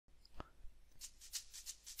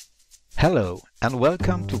Hello and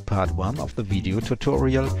welcome to part 1 of the video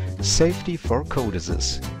tutorial Safety for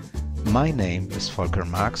CODESYS. My name is Volker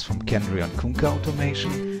Marx from Kendrion Kuhnke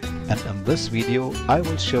Automation, and in this video I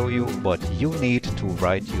will show you what you need to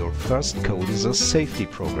write your first CODESYS safety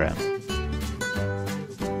program.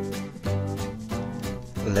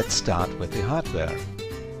 Let's start with the hardware.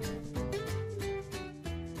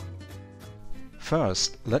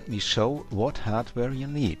 First, let me show what hardware you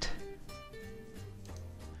need.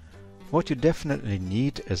 What you definitely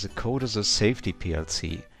need is a CODESYS Safety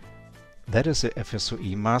PLC. That is a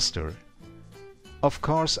FSOE master. Of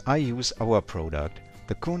course, I use our product,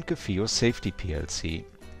 the Kuhnke FIO Safety PLC.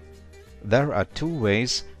 There are two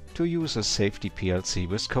ways to use a Safety PLC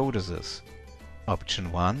with CODESYS.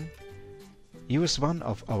 Option 1. Use one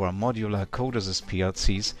of our modular CODESYS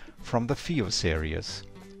PLCs from the FIO series.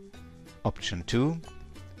 Option 2.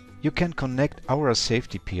 You can connect our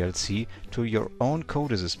Safety PLC to your own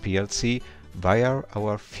CODESYS PLC via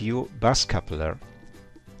our FIO bus coupler.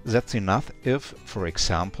 That's enough if, for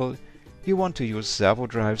example, you want to use servo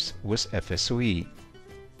drives with FSOE.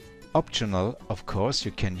 Optional, of course,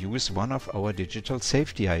 you can use one of our digital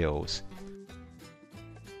safety IOs.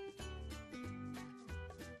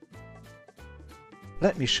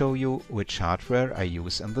 Let me show you which hardware I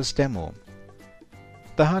use in this demo.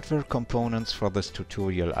 The hardware components for this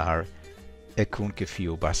tutorial are a Kuhnke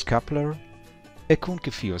FIO bus coupler, a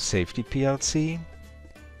Kuhnke FIO Safety PLC,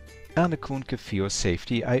 and a Kuhnke FIO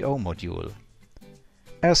Safety I/O module.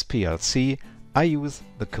 As PLC, I use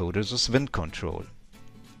the CODESYS Wind Control.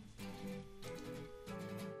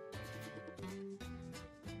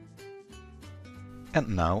 And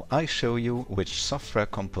now I show you which software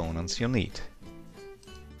components you need.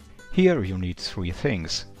 Here you need three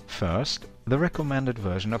things. First, the recommended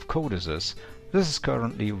version of CODESYS. This is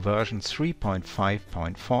currently version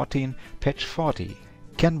 3.5.14, patch 40.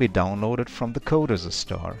 Can be downloaded from the CODESYS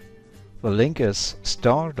store. The link is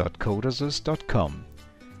store.codesys.com.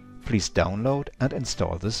 Please download and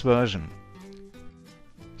install this version.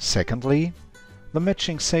 Secondly, the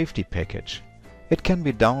matching safety package. It can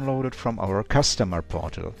be downloaded from our customer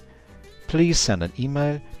portal. Please send an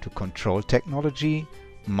email to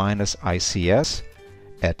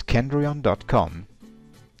controltechnology-ics@kendrion.com.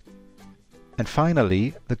 And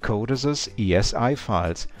finally, the CODESYS ESI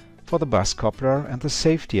files for the bus coupler and the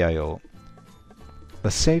Safety I/O.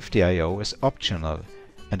 The Safety I/O is optional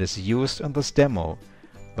and is used in this demo,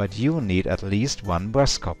 but you need at least one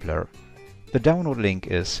bus coupler. The download link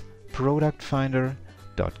is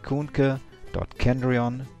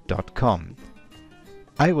productfinder.kuhnke.kendrion.com.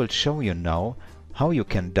 I will show you now how you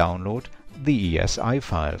can download the ESI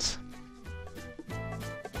files.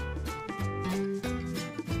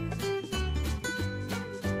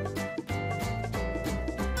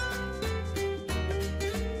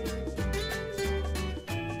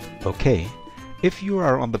 Okay, if you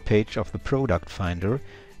are on the page of the Product Finder,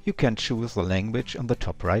 you can choose the language in the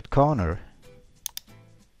top right corner.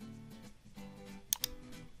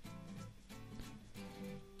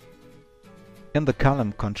 In the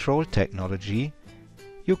column Control Technology,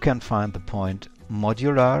 you can find the point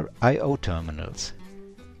Modular I/O Terminals.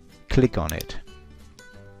 Click on it.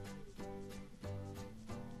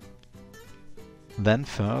 Then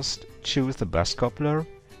first choose the bus coupler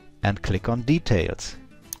and click on Details.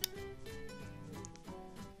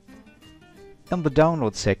 In the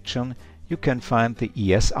download section, you can find the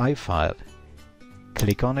ESI file.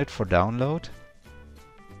 Click on it for download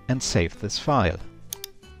and save this file.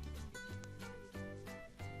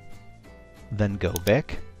 Then go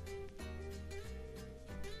back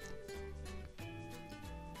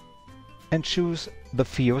and choose the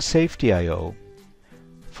FIO Safety I/O.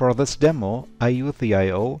 For this demo, I use the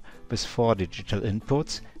I/O with 4 digital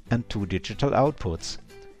inputs and 2 digital outputs.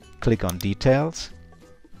 Click on Details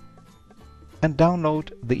and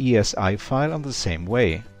download the ESI file in the same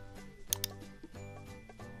way.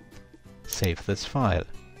 Save this file.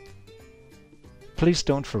 Please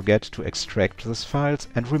don't forget to extract these files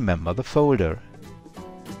and remember the folder.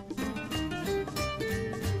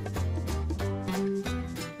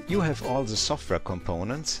 You have all the software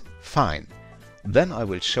components? Fine. Then I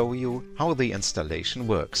will show you how the installation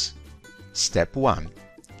works. Step 1.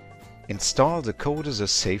 Install the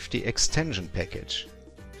CODESYS Safety Extension package.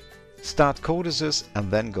 Start CODESYS and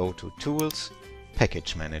then go to Tools,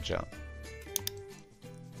 Package Manager.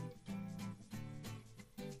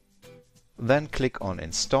 Then click on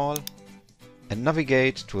Install and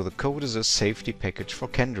navigate to the CODESYS Safety package for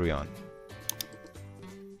Kendrion.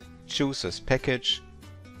 Choose this package,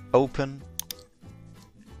 open,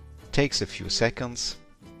 takes a few seconds.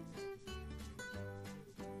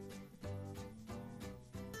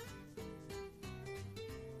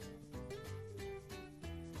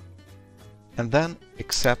 and then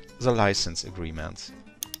accept the license agreements.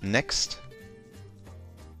 Next.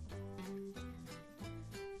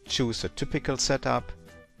 Choose a typical setup,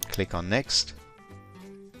 click on Next.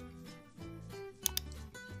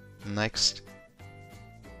 Next.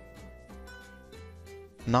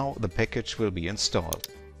 Now the package will be installed.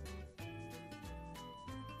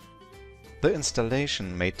 The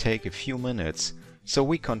installation may take a few minutes, so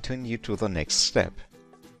we continue to the next step.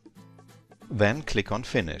 Then click on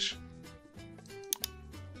Finish.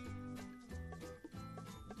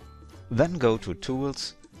 Then go to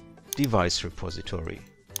Tools, Device Repository.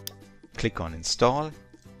 Click on Install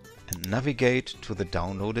and navigate to the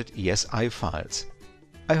downloaded ESI files.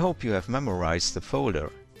 I hope you have memorized the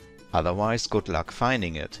folder, otherwise good luck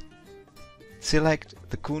finding it. Select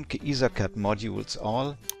the Kuhnke EtherCAD modules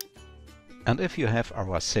all, and if you have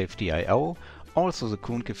our Safety IO, also the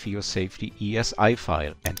Kuhnke FIO Safety ESI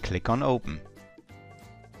file, and click on Open.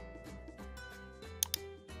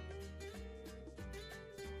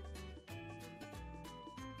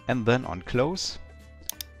 And then on Close.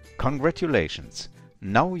 Congratulations!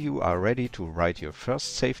 Now you are ready to write your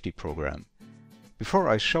first safety program. Before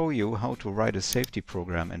I show you how to write a safety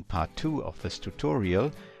program in part 2 of this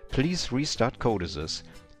tutorial, please restart CODESYS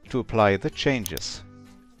to apply the changes.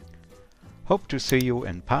 Hope to see you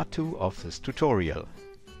in part 2 of this tutorial.